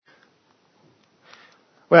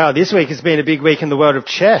Well, this week has been a big week in the world of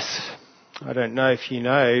chess. I don't know if you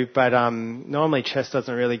know, but normally chess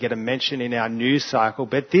doesn't really get a mention in our news cycle,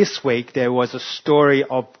 but this week there was a story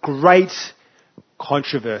of great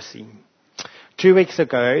controversy. 2 weeks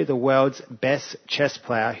ago, the world's best chess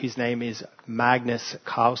player, whose name is Magnus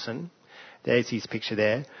Carlsen, there's his picture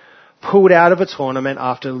there, pulled out of a tournament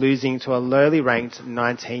after losing to a lowly ranked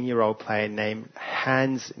 19-year-old player named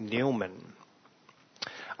Hans Niemann.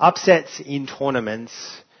 Upsets in tournaments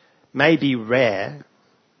may be rare,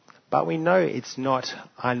 but we know it's not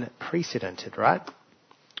unprecedented, right?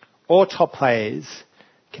 All top players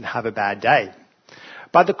can have a bad day.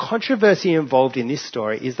 But the controversy involved in this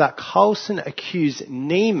story is that Carlsen accused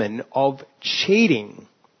Niemann of cheating.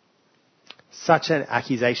 Such an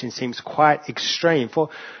accusation seems quite extreme.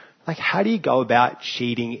 How do you go about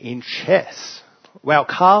cheating in chess? Well,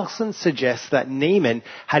 Carlsen suggests that Niemann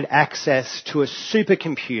had access to a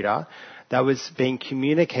supercomputer that was being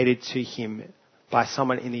communicated to him by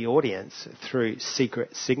someone in the audience through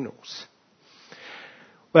secret signals.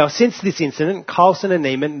 Well, since this incident, Carlsen and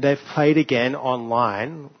Niemann, they've played again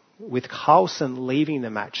online, with Carlsen leaving the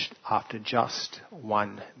match after just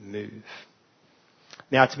one move.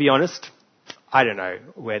 Now, to be honest, I don't know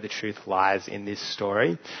where the truth lies in this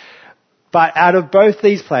story. But out of both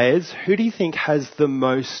these players, who do you think has the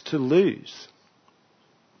most to lose?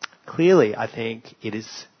 Clearly, I think it is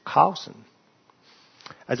Carlsen.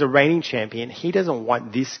 As a reigning champion, he doesn't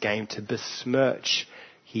want this game to besmirch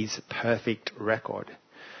his perfect record.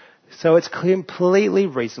 So it's completely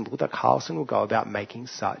reasonable that Carlsen will go about making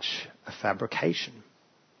such a fabrication.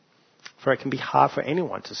 For it can be hard for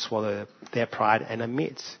anyone to swallow their pride and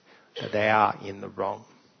admit that they are in the wrong.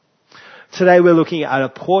 Today we're looking at a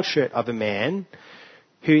portrait of a man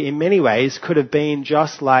who in many ways could have been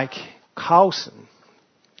just like Carlsen.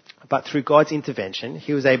 But through God's intervention,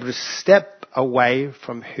 he was able to step away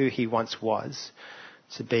from who he once was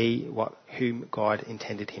to be whom God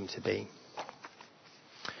intended him to be.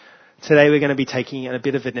 Today we're going to be taking a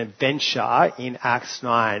bit of an adventure in Acts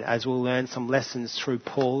 9 as we'll learn some lessons through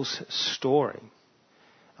Paul's story.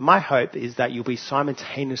 My hope is that you'll be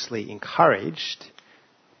simultaneously encouraged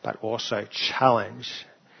but also challenged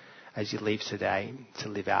as you leave today to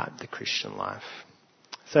live out the Christian life.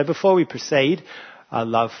 So before we proceed, I'd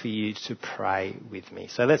love for you to pray with me.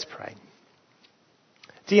 So let's pray.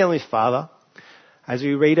 Dear Heavenly Father, as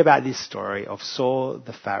we read about this story of Saul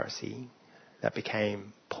the Pharisee that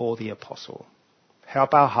became Paul the Apostle,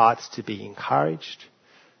 help our hearts to be encouraged,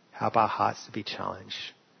 help our hearts to be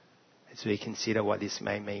challenged as we consider what this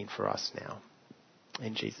may mean for us now.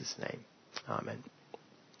 In Jesus' name, amen.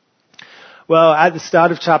 Well, at the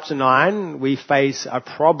start of chapter 9, we face a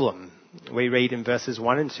problem. We read in verses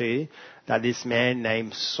 1 and 2 that this man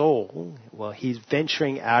named Saul, he's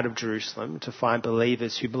venturing out of Jerusalem to find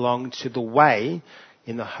believers who belong to the way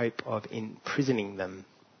in the hope of imprisoning them.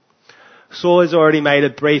 Saul has already made a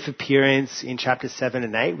brief appearance in chapter 7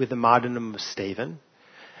 and 8 with the martyrdom of Stephen.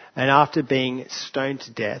 And after being stoned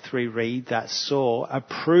to death, we read that Saul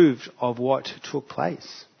approved of what took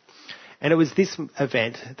place. And it was this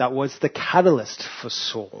event that was the catalyst for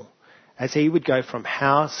Saul, as he would go from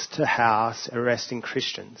house to house arresting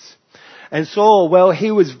Christians. And Saul,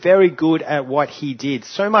 he was very good at what he did,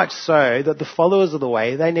 so much so that the followers of the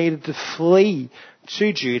way, they needed to flee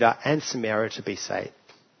to Judah and Samaria to be saved.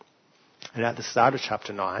 And at the start of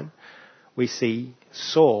chapter 9, we see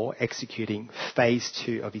Saul executing phase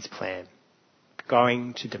 2 of his plan,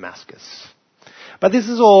 going to Damascus. But this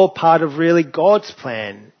is all part of really God's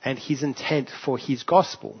plan and his intent for his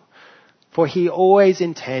gospel. For he always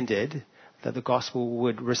intended that the gospel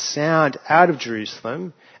would resound out of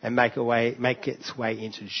Jerusalem and make its way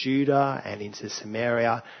into Judah and into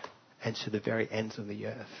Samaria and to the very ends of the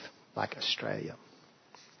earth, like Australia.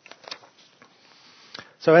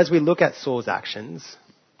 So as we look at Saul's actions,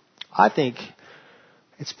 I think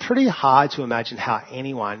it's pretty hard to imagine how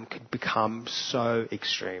anyone could become so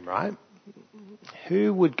extreme, right?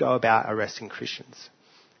 Who would go about arresting Christians?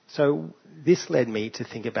 So this led me to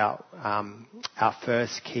think about our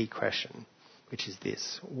first key question, which is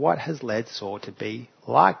this: what has led Saul to be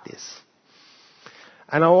like this?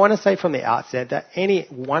 And I want to say from the outset that any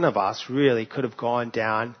one of us really could have gone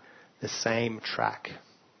down the same track.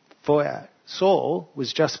 For Saul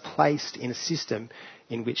was just placed in a system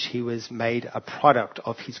in which he was made a product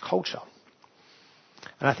of his culture.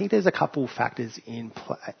 And I think there's a couple factors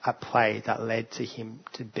at play that led to him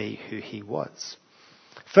to be who he was.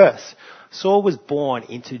 First, Saul was born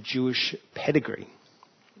into Jewish pedigree.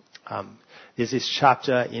 There's this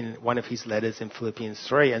chapter in one of his letters in Philippians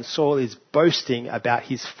 3, and Saul is boasting about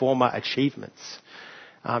his former achievements.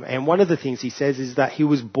 And one of the things he says is that he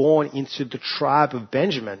was born into the tribe of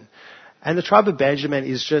Benjamin. And the tribe of Benjamin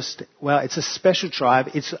is just, well, it's a special tribe.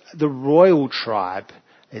 It's the royal tribe.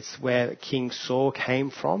 It's where King Saul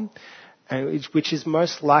came from, which is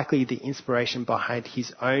most likely the inspiration behind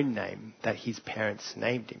his own name that his parents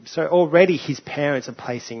named him. So already his parents are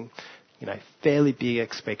placing, fairly big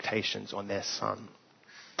expectations on their son.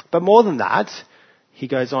 But more than that, he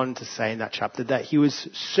goes on to say in that chapter that he was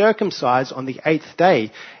circumcised on the 8th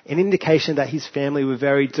day, an indication that his family were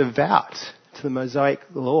very devout to the Mosaic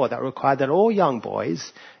law that required that all young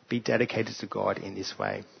boys be dedicated to God in this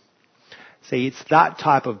way. See, it's that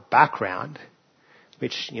type of background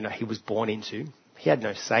which, he was born into. He had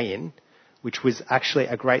no say in, which was actually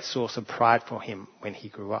a great source of pride for him when he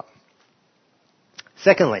grew up.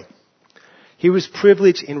 Secondly, he was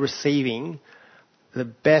privileged in receiving the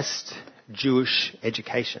best Jewish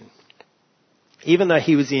education. Even though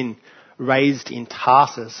he was raised in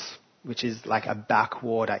Tarsus, which is like a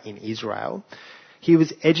backwater in Israel, he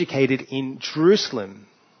was educated in Jerusalem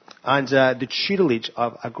under the tutelage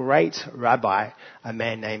of a great rabbi, a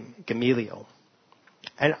man named Gamaliel.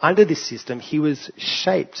 And under this system, he was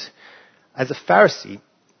shaped as a Pharisee,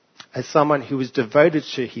 as someone who was devoted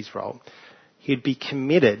to his role. He'd be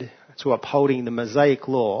committed to upholding the Mosaic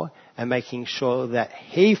law and making sure that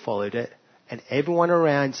he followed it and everyone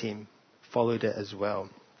around him followed it as well.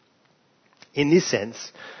 In this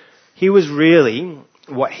sense, he was really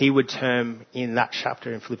what he would term in that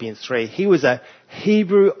chapter in Philippians 3. He was a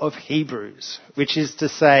Hebrew of Hebrews, which is to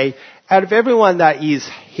say, out of everyone that is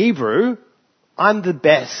Hebrew, I'm the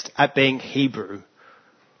best at being Hebrew.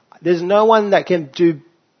 There's no one that can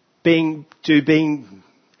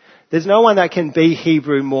there's no one that can be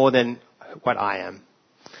Hebrew more than what I am.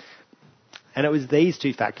 And it was these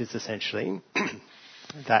two factors essentially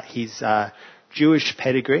that his Jewish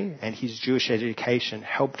pedigree and his Jewish education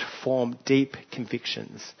helped form deep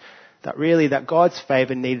convictions that God's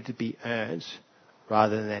favour needed to be earned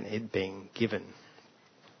rather than it being given.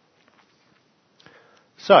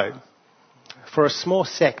 So, for a small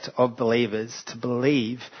sect of believers to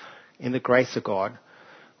believe in the grace of God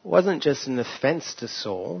wasn't just an offence to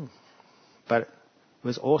Saul, but it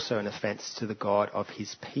was also an offence to the God of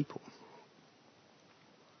his people.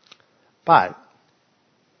 But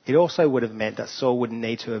it also would have meant that Saul would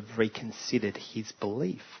need to have reconsidered his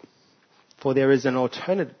belief. For there is an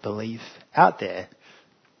alternate belief out there.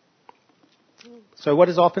 So what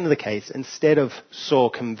is often the case, instead of Saul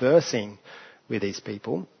conversing with these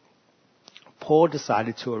people, Paul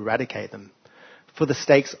decided to eradicate them, for the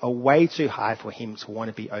stakes are way too high for him to want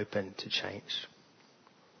to be open to change.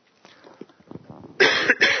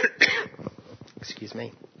 Excuse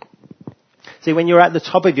me. See, when you're at the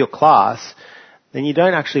top of your class, then you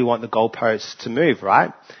don't actually want the goalposts to move,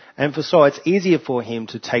 right? And for Saul, it's easier for him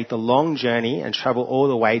to take the long journey and travel all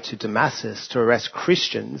the way to Damascus to arrest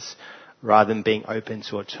Christians rather than being open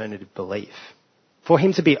to alternative belief. For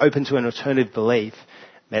him to be open to an alternative belief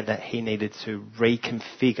meant that he needed to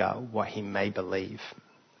reconfigure what he may believe.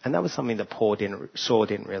 And that was something that Saul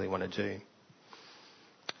didn't really want to do.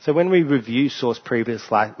 So when we review Saul's previous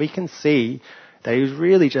life, we can see that he was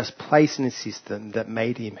really just placed in a system that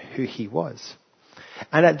made him who he was.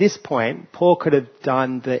 And at this point, Paul could have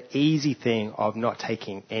done the easy thing of not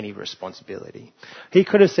taking any responsibility. He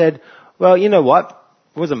could have said, well, you know what?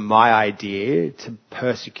 It wasn't my idea to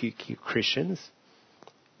persecute Christians.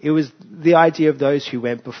 It was the idea of those who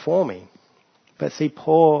went before me. But see,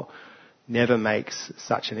 Paul never makes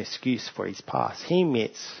such an excuse for his past. He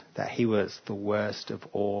admits that he was the worst of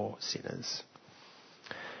all sinners.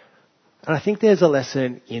 And I think there's a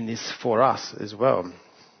lesson in this for us as well.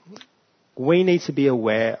 We need to be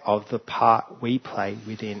aware of the part we play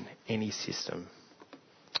within any system.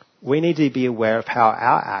 We need to be aware of how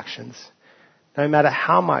our actions, no matter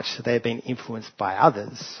how much they've been influenced by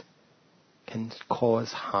others, can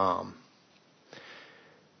cause harm.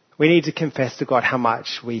 We need to confess to God how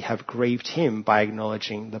much we have grieved him by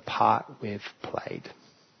acknowledging the part we've played.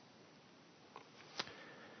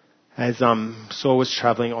 As Saul was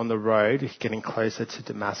travelling on the road, getting closer to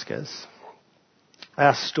Damascus,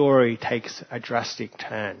 our story takes a drastic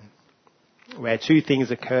turn, where two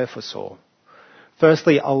things occur for Saul.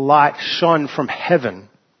 Firstly, a light shone from heaven,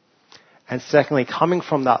 and secondly, coming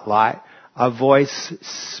from that light, a voice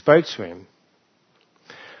spoke to him.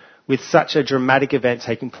 With such a dramatic event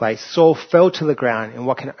taking place, Saul fell to the ground in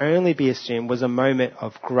what can only be assumed was a moment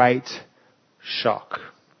of great shock.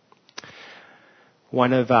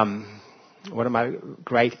 One of my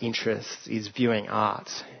great interests is viewing art,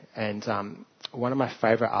 and one of my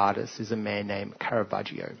favourite artists is a man named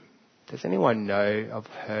Caravaggio. Does anyone know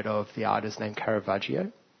heard of the artist named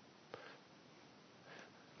Caravaggio?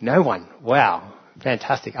 No one. Wow.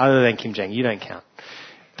 Fantastic. Other than Kim Jong, you don't count.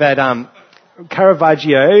 But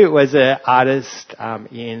Caravaggio was an artist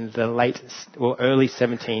in the early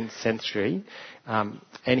 17th century,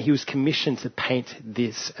 and he was commissioned to paint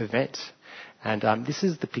this event. And this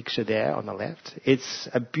is the picture there on the left. It's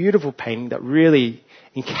a beautiful painting that really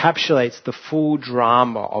encapsulates the full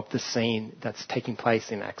drama of the scene that's taking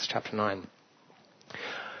place in Acts chapter 9.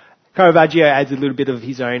 Caravaggio adds a little bit of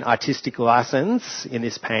his own artistic license in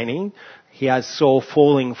this painting. He has Saul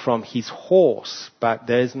falling from his horse, but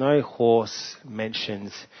there's no horse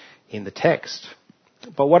mentioned in the text.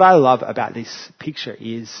 But what I love about this picture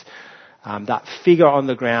is that figure on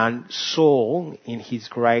the ground, Saul, in his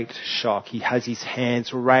great shock. He has his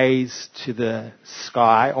hands raised to the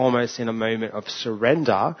sky, almost in a moment of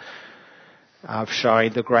surrender,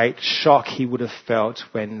 showing the great shock he would have felt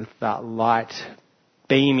when that light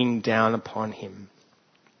beaming down upon him.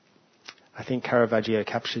 I think Caravaggio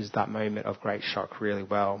captures that moment of great shock really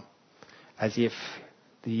well, as if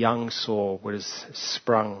the young Saul was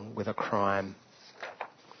sprung with a crime.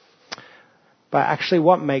 But actually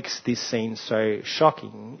what makes this scene so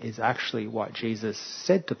shocking is actually what Jesus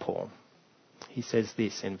said to Paul. He says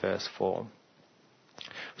this in verse 4.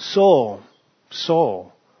 Saul,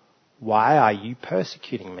 Saul, why are you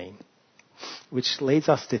persecuting me? Which leads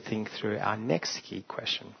us to think through our next key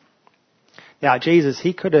question. Now, Jesus,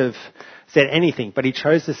 he could have said anything, but he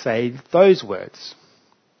chose to say those words.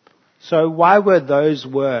 So why were those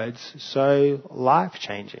words so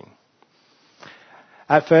life-changing?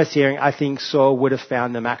 At first hearing, I think Saul would have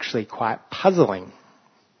found them actually quite puzzling.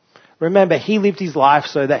 Remember, he lived his life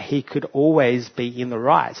so that he could always be in the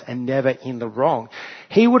right and never in the wrong.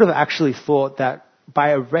 He would have actually thought that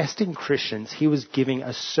by arresting Christians, he was giving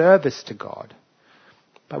a service to God.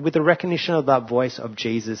 But with the recognition of that voice of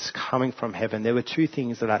Jesus coming from heaven, there were two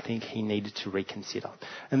things that I think he needed to reconsider.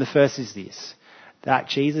 And the first is this, that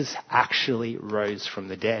Jesus actually rose from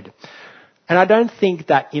the dead. And I don't think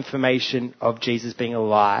that information of Jesus being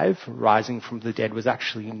alive, rising from the dead, was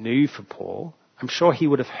actually new for Paul. I'm sure he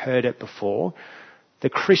would have heard it before. The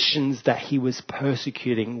Christians that he was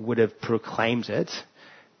persecuting would have proclaimed it.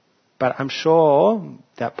 But I'm sure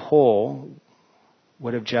that Paul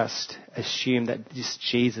would have just assumed that this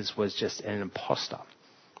Jesus was just an imposter,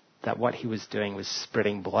 that what he was doing was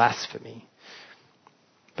spreading blasphemy.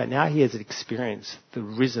 But now he has experienced the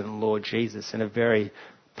risen Lord Jesus in a very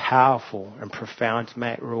powerful and profound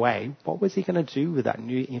way. What was he going to do with that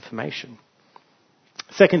new information?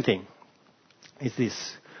 Second thing is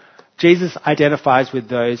this. Jesus identifies with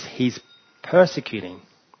those he's persecuting.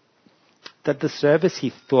 That the service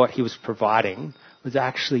he thought he was providing was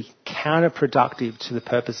actually counterproductive to the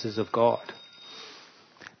purposes of God.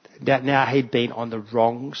 That now he'd been on the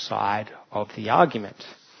wrong side of the argument.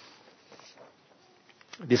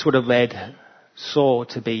 This would have led Saul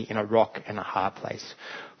to be in a rock and a hard place.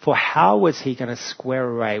 For how was he going to square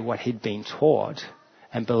away what he'd been taught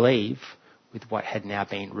and believe with what had now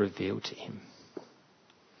been revealed to him?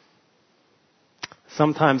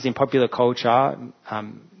 Sometimes in popular culture,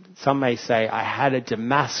 some may say, I had a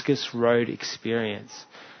Damascus Road experience.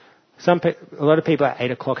 A lot of people at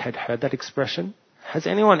 8 o'clock had heard that expression. Has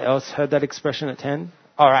anyone else heard that expression at 10?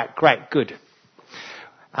 All right, great, good.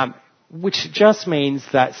 Which just means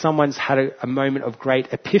that someone's had a moment of great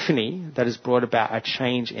epiphany that has brought about a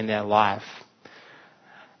change in their life.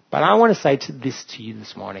 But I want to say this to you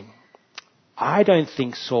this morning. I don't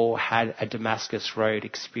think Saul had a Damascus Road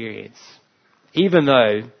experience, even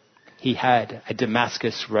though he had a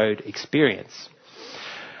Damascus Road experience.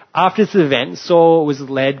 After this event, Saul was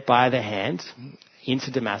led by the hand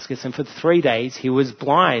into Damascus, and for 3 days he was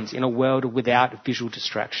blind in a world without visual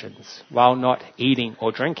distractions, while not eating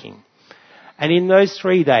or drinking. And in those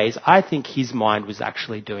 3 days, I think his mind was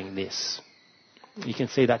actually doing this. You can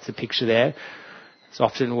see that's a picture there. It's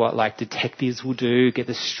often what like detectives will do, get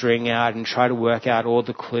the string out and try to work out all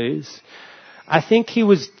the clues. I think he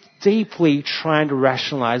was deeply trying to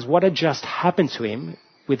rationalize what had just happened to him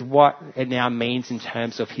with what it now means in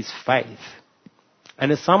terms of his faith.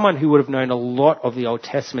 And as someone who would have known a lot of the Old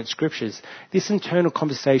Testament scriptures, this internal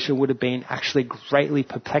conversation would have been actually greatly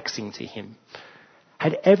perplexing to him.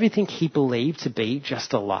 Had everything he believed to be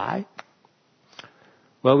just a lie?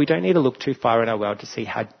 Well, we don't need to look too far in our world to see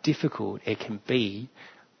how difficult it can be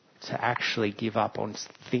to actually give up on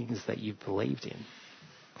things that you've believed in.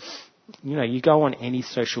 You know, you go on any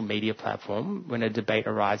social media platform when a debate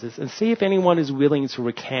arises and see if anyone is willing to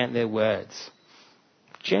recant their words.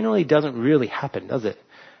 Generally doesn't really happen, does it?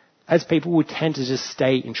 As people would tend to just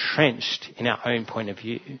stay entrenched in our own point of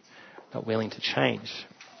view, not willing to change.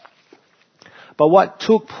 But what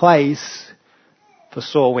took place for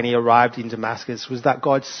Saul when he arrived in Damascus was that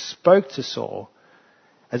God spoke to Saul,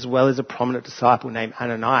 as well as a prominent disciple named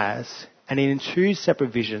Ananias, and in 2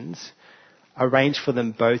 separate visions, arranged for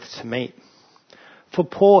them both to meet. For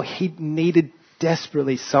Paul, he needed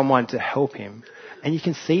desperately someone to help him. And you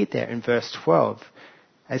can see it there in verse 12,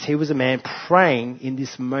 as he was a man praying in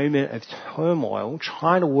this moment of turmoil,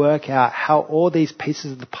 trying to work out how all these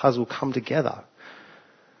pieces of the puzzle come together.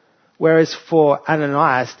 Whereas for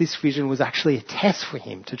Ananias, this vision was actually a test for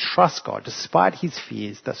him to trust God, despite his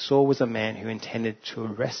fears that Saul was a man who intended to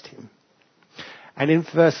arrest him. And in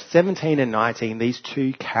verse 17 and 19, these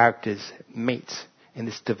 2 characters meet in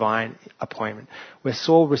this divine appointment, where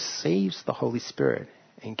Saul receives the Holy Spirit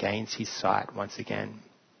and gains his sight once again.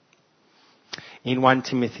 In 1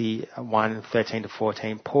 Timothy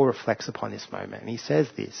 1:13-14, Paul reflects upon this moment, and he says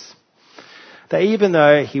this, that even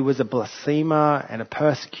though he was a blasphemer and a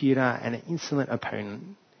persecutor and an insolent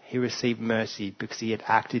opponent, he received mercy because he had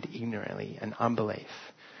acted ignorantly and unbelief.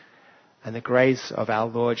 And the grace of our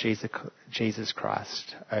Lord Jesus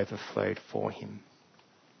Christ overflowed for him.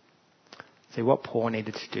 See, what Paul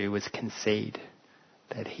needed to do was concede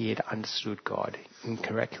that he had understood God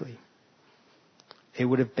incorrectly. It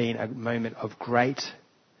would have been a moment of great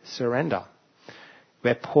surrender,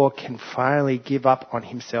 where Paul can finally give up on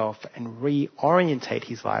himself and reorientate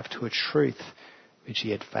his life to a truth which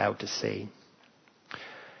he had failed to see.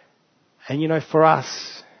 And for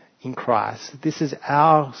us in Christ, this is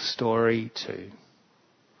our story too,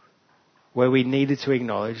 where we needed to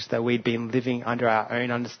acknowledge that we'd been living under our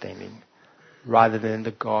own understanding rather than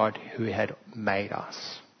the God who had made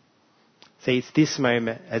us. See, it's this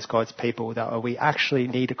moment as God's people that we actually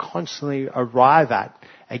need to constantly arrive at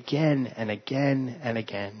again and again and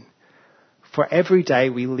again. For every day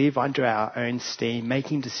we live under our own steam,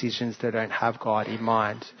 making decisions that don't have God in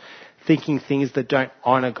mind, thinking things that don't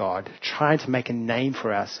honour God, trying to make a name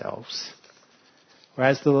for ourselves.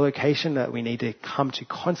 Whereas the location that we need to come to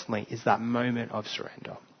constantly is that moment of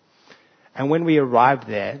surrender. And when we arrive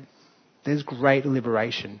there, there's great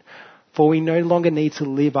liberation. For we no longer need to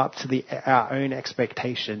live up to our own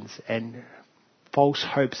expectations and false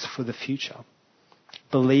hopes for the future,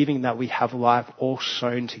 believing that we have life all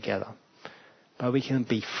sewn together. But we can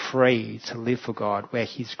be free to live for God, where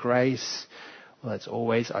his grace, it's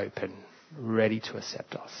always open, ready to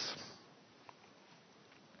accept us.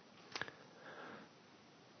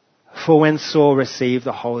 For when Saul received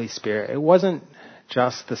the Holy Spirit, it wasn't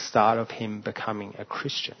just the start of him becoming a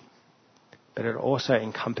Christian, but it also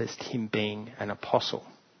encompassed him being an apostle.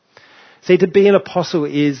 See, to be an apostle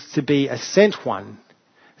is to be a sent one,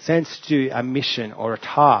 sent to do a mission or a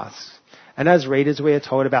task. And as readers, we are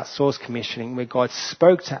told about Saul's commissioning, where God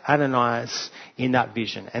spoke to Ananias in that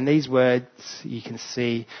vision. And these words you can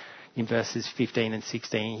see in verses 15 and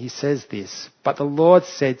 16. He says this, "But the Lord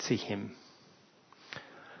said to him,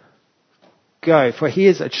 'Go, for he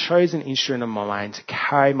is a chosen instrument of mine to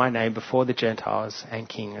carry my name before the Gentiles and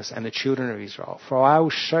kings and the children of Israel. For I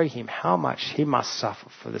will show him how much he must suffer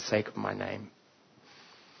for the sake of my name.'"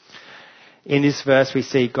 In this verse, we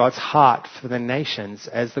see God's heart for the nations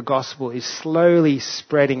as the gospel is slowly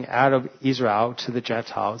spreading out of Israel to the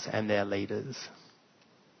Gentiles and their leaders.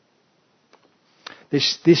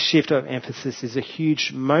 This shift of emphasis is a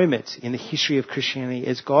huge moment in the history of Christianity,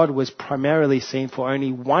 as God was primarily seen for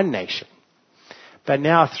only one nation. But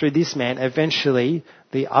now through this man, eventually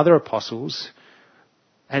the other apostles,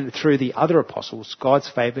 and through the other apostles, God's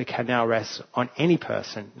favour can now rest on any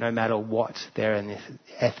person, no matter what their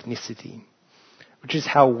ethnicity, which is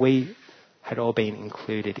how we had all been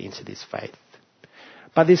included into this faith.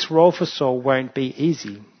 But this role for Saul won't be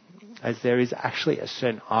easy, as there is actually a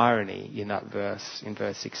certain irony in that verse, in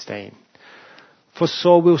verse 16. For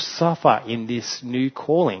Saul will suffer in this new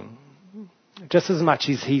calling, just as much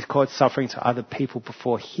as he caused suffering to other people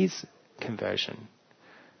before his conversion.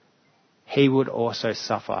 He would also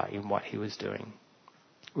suffer in what he was doing,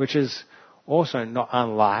 which is also not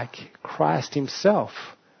unlike Christ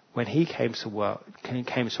himself when he came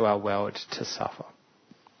to our world to suffer.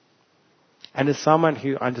 And as someone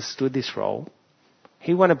who understood this role,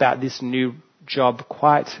 he went about this new job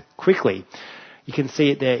quite quickly. You can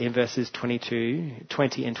see it there in verses 20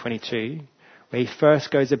 and 22, where he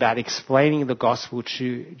first goes about explaining the gospel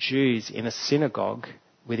to Jews in a synagogue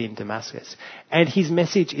within Damascus. And his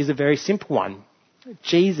message is a very simple one.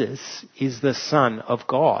 Jesus is the Son of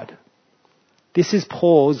God. This is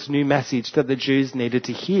Paul's new message that the Jews needed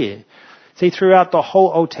to hear. See, throughout the whole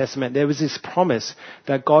Old Testament, there was this promise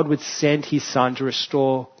that God would send his Son to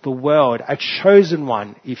restore the world, a chosen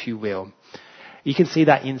one, if you will. You can see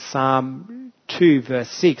that in Psalm 2, verse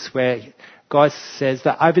 6, where God says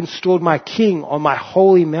that I've installed my king on my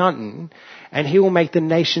holy mountain, and he will make the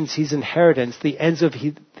nations his inheritance, the ends of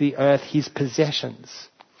the earth his possessions.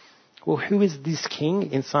 Well, who is this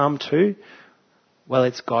king in Psalm 2? Well,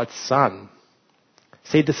 it's God's son.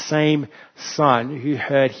 See, the same son who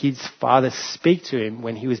heard his father speak to him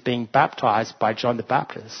when he was being baptized by John the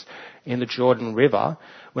Baptist in the Jordan River,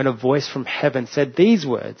 when a voice from heaven said these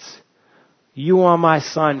words, "You are my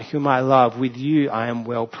son whom I love. With you I am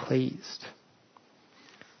well pleased."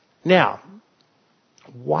 Now,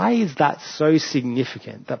 why is that so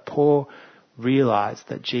significant that Paul realized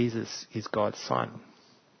that Jesus is God's son?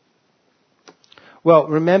 Well,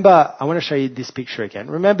 remember, I want to show you this picture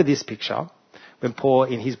again. Remember this picture when Paul,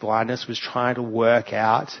 in his blindness, was trying to work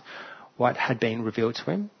out what had been revealed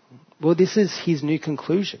to him? Well, this is his new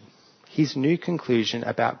conclusion. His new conclusion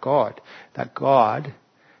about God, that God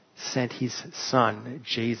sent his son,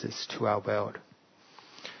 Jesus, to our world.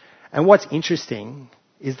 And what's interesting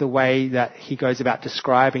is the way that he goes about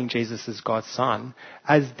describing Jesus as God's son,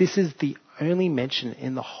 as this is the only mention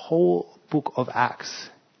in the whole book of Acts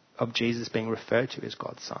of Jesus being referred to as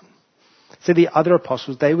God's son. So the other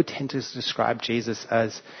apostles, they would tend to describe Jesus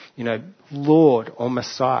as, Lord or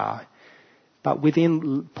Messiah. But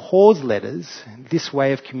within Paul's letters, this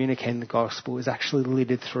way of communicating the gospel is actually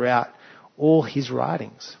littered throughout all his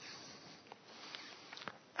writings.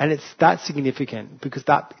 And it's that significant because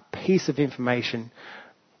that piece of information,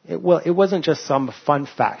 it wasn't just some fun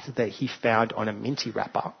fact that he found on a minty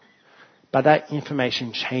wrapper, but that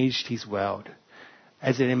information changed his world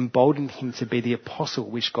as it emboldened him to be the apostle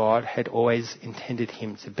which God had always intended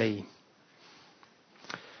him to be.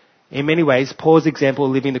 In many ways, Paul's example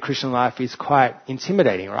of living the Christian life is quite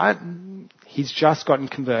intimidating, right? He's just gotten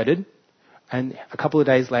converted, and a couple of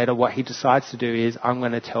days later, what he decides to do is, I'm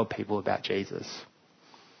going to tell people about Jesus.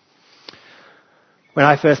 When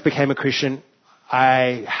I first became a Christian,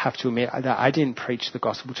 I have to admit that I didn't preach the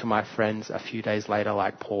gospel to my friends a few days later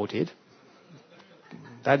like Paul did.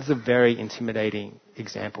 That is a very intimidating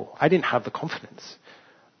example. I didn't have the confidence.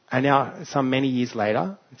 And now, many years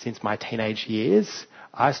later, since my teenage years,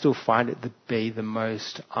 I still find it to be the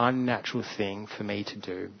most unnatural thing for me to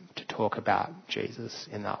do, to talk about Jesus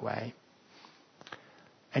in that way.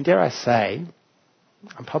 And dare I say,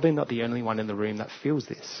 I'm probably not the only one in the room that feels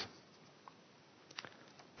this.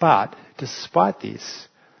 But despite this,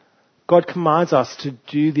 God commands us to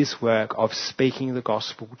do this work of speaking the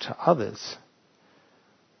gospel to others.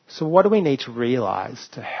 So what do we need to realize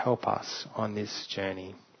to help us on this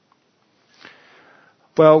journey?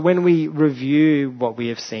 Well, when we review what we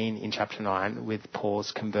have seen in chapter 9 with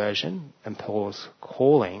Paul's conversion and Paul's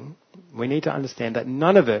calling, we need to understand that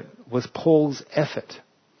none of it was Paul's effort.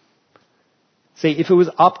 See, if it was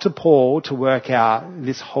up to Paul to work out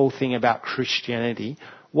this whole thing about Christianity,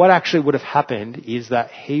 what actually would have happened is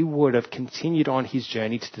that he would have continued on his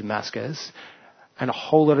journey to Damascus, and a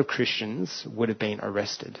whole lot of Christians would have been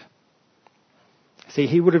arrested. See,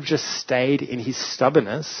 he would have just stayed in his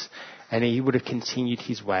stubbornness and he would have continued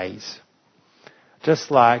his ways.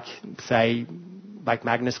 Just like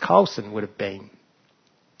Magnus Carlsen would have been.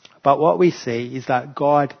 But what we see is that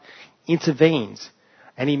God intervenes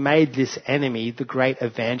and he made this enemy the great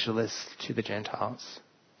evangelist to the Gentiles.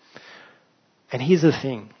 And here's the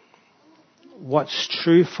thing. What's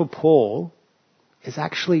true for Paul is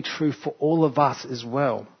actually true for all of us as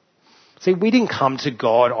well. See, we didn't come to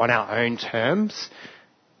God on our own terms,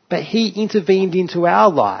 but he intervened into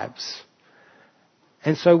our lives.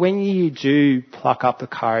 And so when you do pluck up the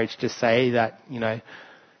courage to say that,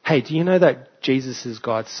 hey, do you know that Jesus is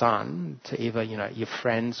God's son to either, your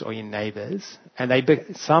friends or your neighbors, and they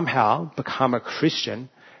somehow become a Christian,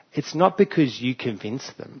 it's not because you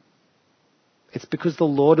convinced them. It's because the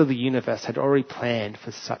Lord of the universe had already planned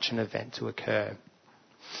for such an event to occur.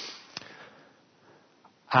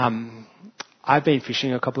 I've been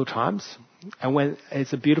fishing a couple of times, and when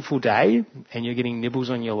it's a beautiful day and you're getting nibbles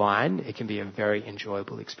on your line, it can be a very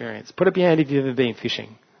enjoyable experience. Put up your hand if you've ever been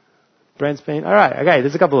fishing. Brent's been? All right, okay,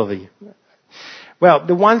 there's a couple of you. Well,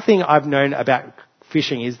 the one thing I've known about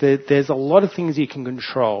fishing is that there's a lot of things you can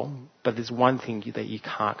control, but there's one thing that you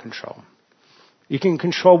can't control. You can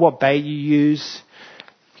control what bait you use.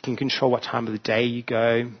 You can control what time of the day you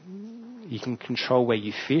go. You can control where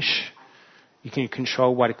you fish. You can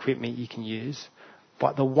control what equipment you can use.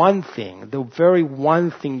 But the very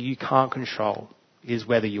one thing you can't control is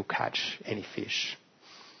whether you'll catch any fish.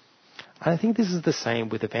 And I think this is the same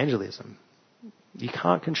with evangelism. You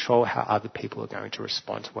can't control how other people are going to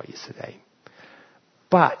respond to what you say.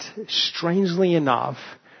 But strangely enough,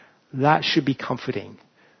 that should be comforting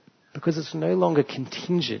because it's no longer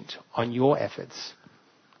contingent on your efforts.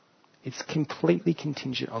 It's completely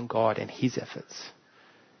contingent on God and his efforts.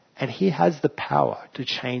 And he has the power to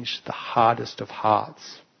change the hardest of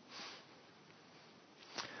hearts.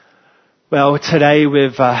 Well, today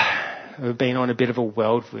we've been on a bit of a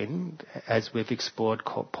whirlwind as we've explored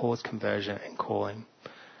Paul's conversion and calling.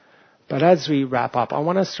 But as we wrap up, I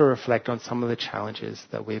want us to reflect on some of the challenges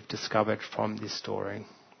that we've discovered from this story.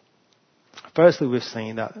 Firstly, we've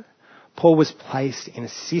seen that Paul was placed in a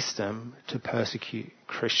system to persecute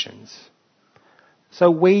Christians.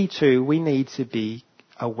 So we too, we need to be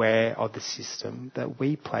aware of the system that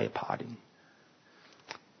we play a part in.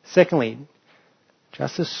 Secondly,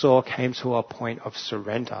 just as Saul came to a point of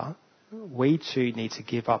surrender, we too need to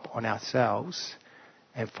give up on ourselves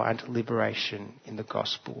and find liberation in the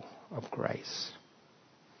gospel of grace.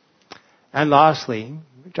 And lastly,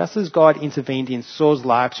 just as God intervened in Saul's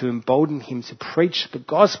life to embolden him to preach the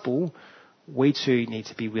gospel, we too need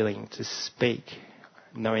to be willing to speak,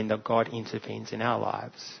 knowing that God intervenes in our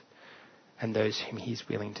lives and those whom he's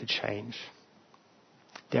willing to change.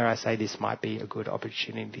 Dare I say, this might be a good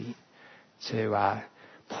opportunity to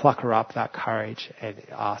plucker up that courage and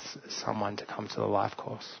ask someone to come to the life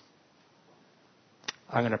course.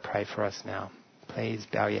 I'm going to pray for us now. Please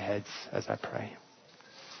bow your heads as I pray.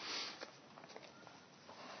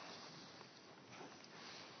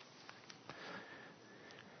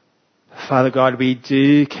 Father God, we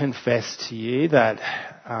do confess to you that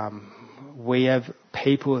we have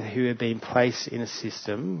people who have been placed in a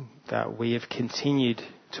system that we have continued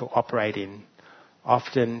to operate in,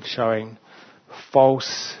 often showing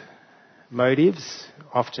false motives,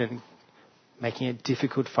 often making it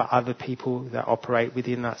difficult for other people that operate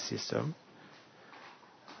within that system.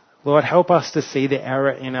 Lord, help us to see the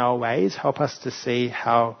error in our ways. Help us to see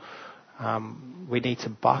how we need to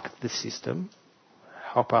buck the system.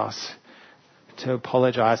 Help us to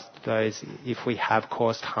apologise to those if we have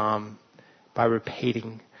caused harm by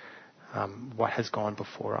repeating what has gone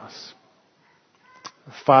before us.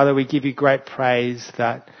 Father, we give you great praise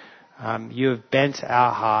that you have bent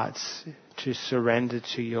our hearts to surrender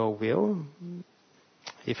to your will.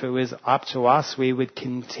 If it was up to us, we would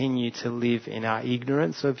continue to live in our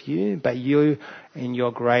ignorance of you, but you, in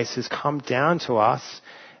your grace, has come down to us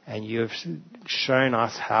and you have shown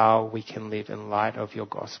us how we can live in light of your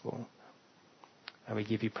gospel. And we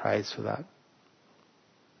give you praise for that.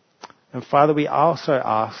 And Father, we also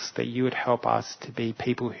ask that you would help us to be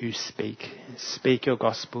people who speak your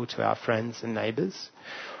gospel to our friends and neighbours.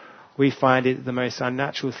 We find it the most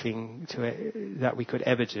unnatural thing that we could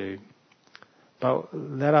ever do. But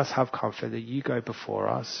let us have comfort that you go before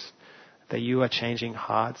us, that you are changing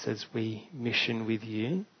hearts as we mission with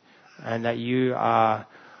you, and that you are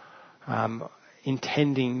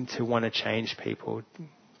intending to want to change people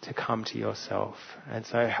to come to yourself. And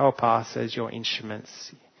so help us as your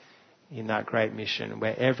instruments in that great mission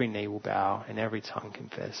where every knee will bow and every tongue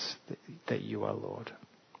confess that you are Lord.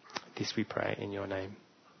 This we pray in your name.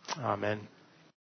 Amen.